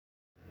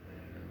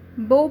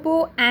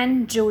Bobo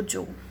and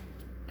Jojo.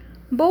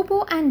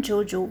 Bobo and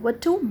Jojo were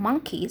two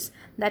monkeys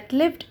that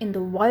lived in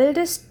the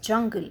wildest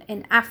jungle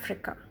in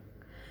Africa.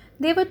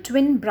 They were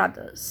twin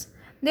brothers.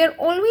 They are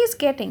always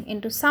getting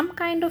into some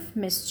kind of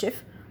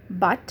mischief,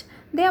 but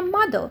their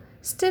mother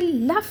still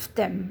loved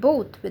them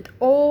both with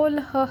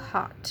all her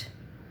heart.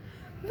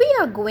 "We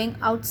are going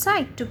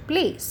outside to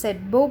play,"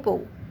 said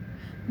Bobo.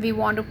 "We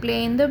want to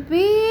play in the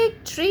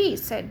big tree,"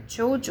 said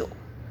Jojo.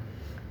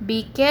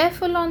 "Be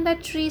careful on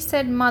that tree,"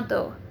 said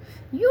Mother.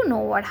 "You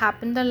know what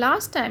happened the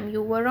last time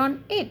you were on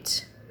it."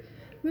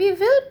 "We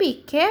will be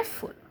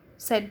careful,"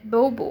 said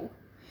Bobo.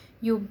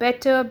 "You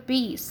better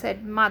be," said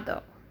Mother.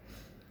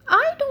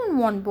 "I don't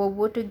want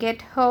Bobo to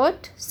get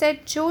hurt,"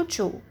 said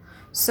Jojo.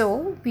 "So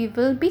we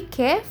will be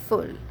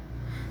careful."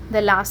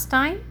 The last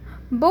time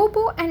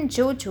Bobo and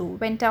Jojo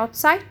went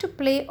outside to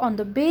play on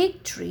the big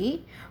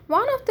tree,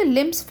 one of the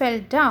limbs fell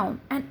down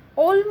and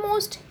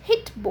almost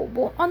hit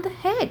Bobo on the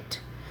head.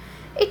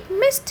 It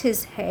missed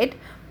his head,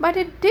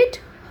 but it did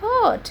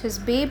hurt his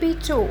baby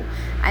toe,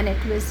 and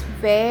it was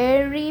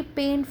very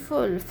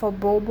painful for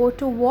Bobo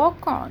to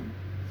walk on.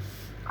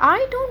 "I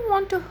don't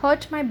want to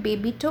hurt my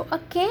baby toe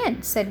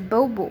again," said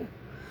Bobo.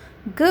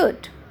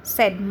 "Good,"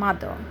 said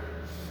Mother.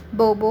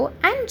 Bobo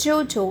and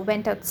Jojo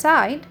went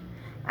outside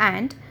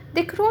and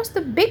they crossed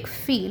the big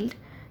field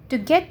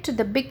to get to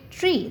the big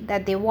tree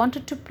that they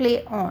wanted to play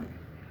on.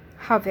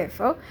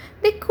 However,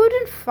 they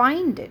couldn't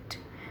find it.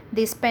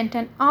 They spent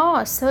an hour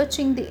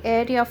searching the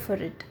area for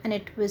it, and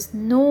it was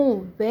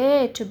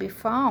nowhere to be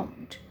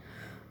found.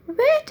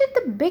 "Where did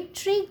the big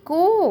tree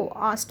go?"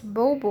 asked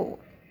Bobo.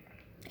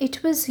 "It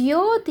was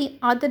here the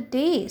other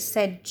day,"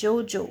 said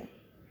Jojo.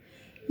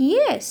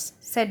 "Yes,"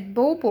 said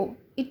Bobo,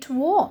 "it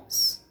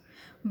was."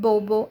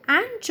 Bobo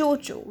and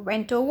Jojo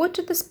went over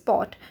to the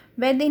spot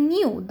where they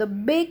knew the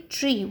big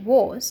tree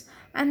was,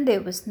 and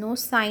there was no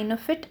sign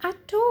of it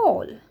at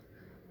all.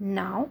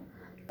 "Now,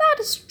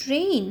 that is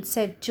strange,"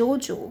 said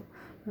Jojo.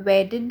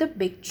 "Where did the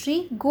big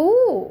tree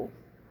go?"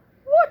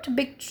 "What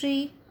big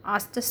tree?"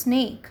 asked the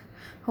snake,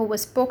 who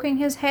was poking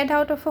his head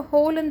out of a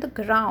hole in the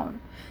ground.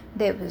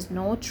 "There was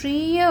no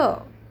tree here."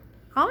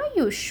 "Are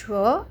you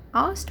sure?"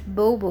 asked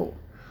Bobo.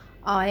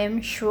 "I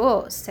am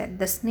sure," said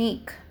the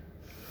snake.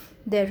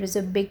 "There is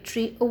a big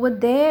tree over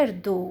there,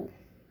 though."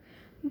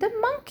 The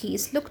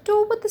monkeys looked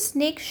over the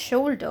snake's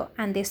shoulder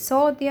and they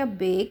saw their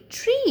big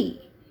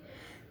tree.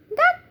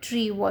 "That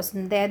tree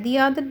wasn't there the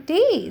other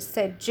day,"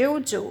 said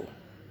Jojo.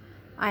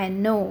 "I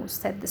know,"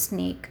 said the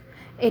snake.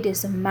 "It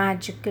is a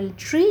magical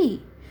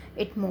tree.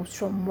 It moves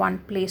from one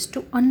place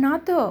to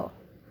another."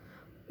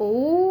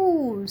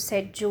 "Oh,"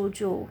 said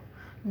Jojo.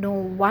 "No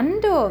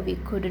wonder we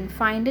couldn't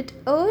find it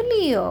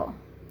earlier."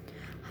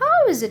 "How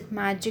is it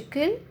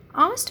magical?"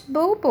 asked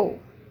Bobo.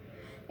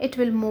 "It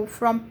will move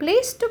from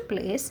place to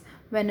place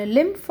when a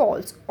limb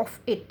falls off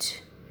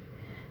it,"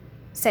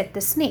 said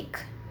the snake.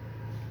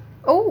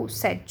 "Oh,"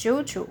 said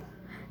Jojo.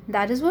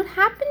 "That is what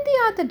happened the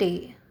other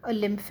day. A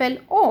limb fell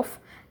off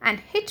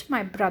and hit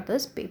my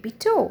brother's baby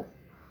toe."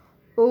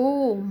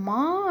 "Oh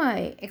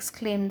my!"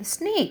 exclaimed the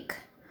snake.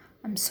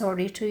 "I'm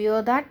sorry to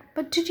hear that,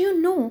 but did you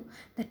know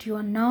that you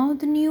are now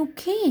the new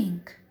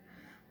king?"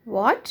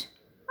 "What?"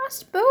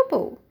 asked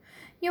Bobo.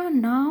 "You are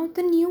now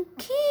the new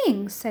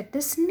king," said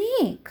the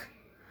snake.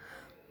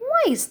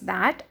 "Why is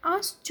that?"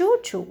 asked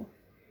Jojo.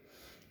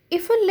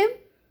 "If a limb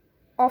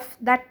of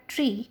that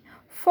tree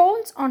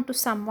falls onto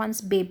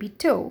someone's baby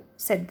toe,"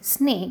 said the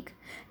snake,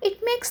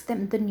 "it makes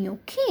them the new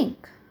king."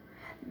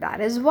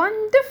 "That is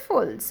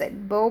wonderful,"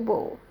 said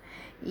Bobo.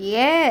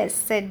 "Yes,"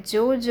 said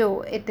Jojo,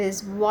 "it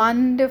is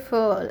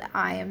wonderful.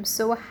 I am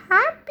so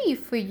happy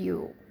for you."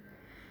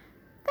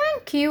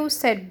 "Thank you,"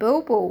 said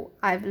Bobo.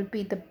 "I will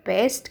be the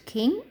best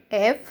king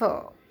ever."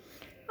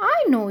 "I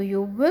know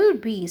you will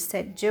be,"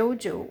 said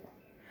Jojo.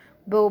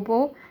 Bobo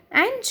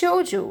and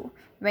Jojo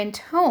went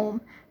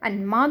home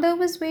and Mother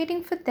was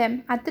waiting for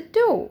them at the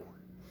door.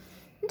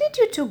 "Did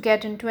you two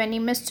get into any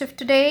mischief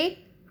today?"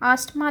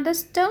 asked Mother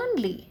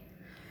sternly.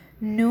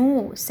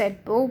 "No,"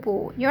 said Bobo.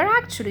 "You're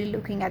actually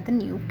looking at the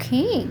new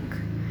king."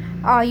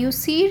 "Are you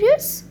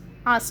serious?"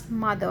 asked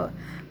Mother.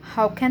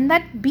 "How can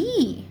that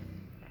be?"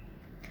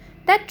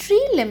 "That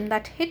tree limb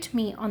that hit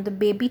me on the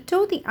baby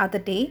toe the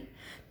other day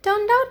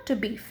turned out to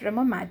be from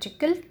a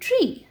magical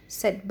tree,"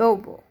 said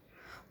Bobo.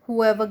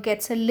 "Whoever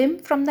gets a limb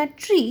from that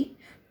tree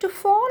to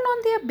fall on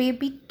their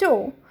baby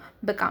toe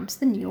becomes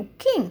the new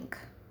king."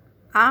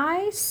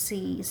 "I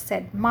see,"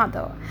 said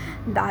Mother.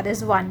 "That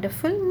is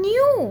wonderful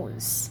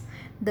news."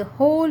 The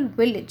whole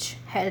village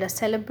held a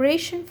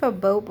celebration for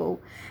Bobo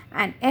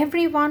and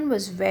everyone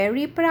was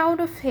very proud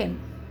of him.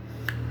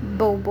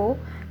 Bobo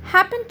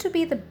happened to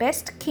be the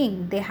best king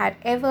they had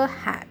ever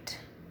had.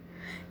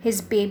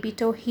 His baby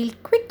toe healed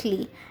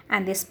quickly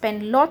and they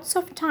spent lots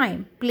of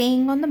time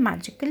playing on the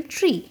magical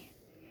tree.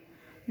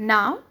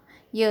 Now,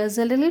 here's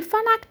a little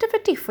fun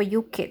activity for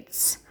you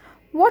kids.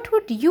 What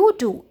would you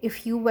do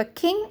if you were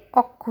king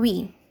or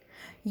queen?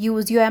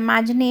 Use your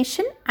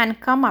imagination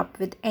and come up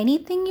with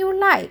anything you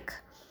like.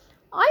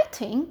 I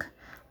think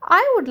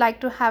I would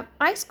like to have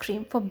ice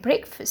cream for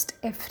breakfast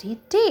every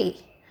day.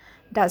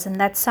 Doesn't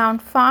that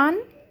sound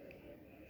fun?